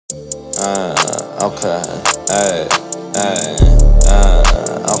Okay, hey, hey,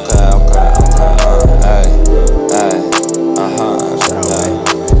 okay, hey, hey,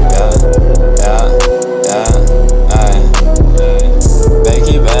 hey, hey. They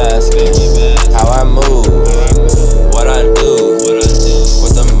keep asking how I move, what I do,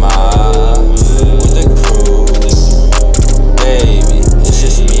 with the mob, with the crew. Baby, it's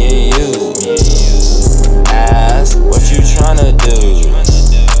just me and you. Ask what you tryna do.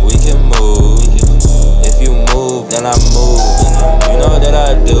 We can move. If you move, then I move. You know that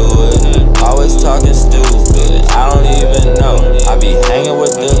I do it. Always talking stupid. I don't even know. I be hanging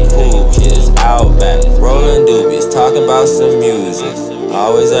with the cool kids out back, rolling doobies, talking about some music.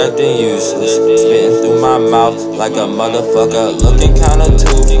 Always acting useless, spitting through my mouth like a motherfucker, looking kinda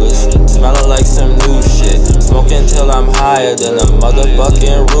toothless, smelling like some new shit, smoking till I'm higher than a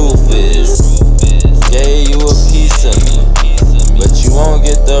motherfucking roof is. Gave you a piece of me, but you won't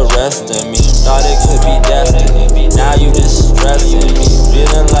get the rest of me. Thought it could be destiny, now you just stressing me,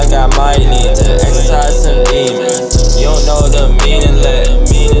 feeling like I might need to exercise some demons. You don't know the meaning, let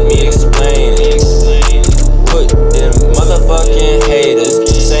me explain it. Put them motherfucking haters,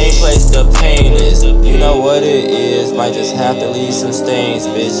 same place the pain is. You know what it is, might just have to leave some stains,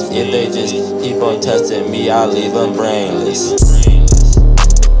 bitch. If they just keep on testing me, I'll leave them brainless.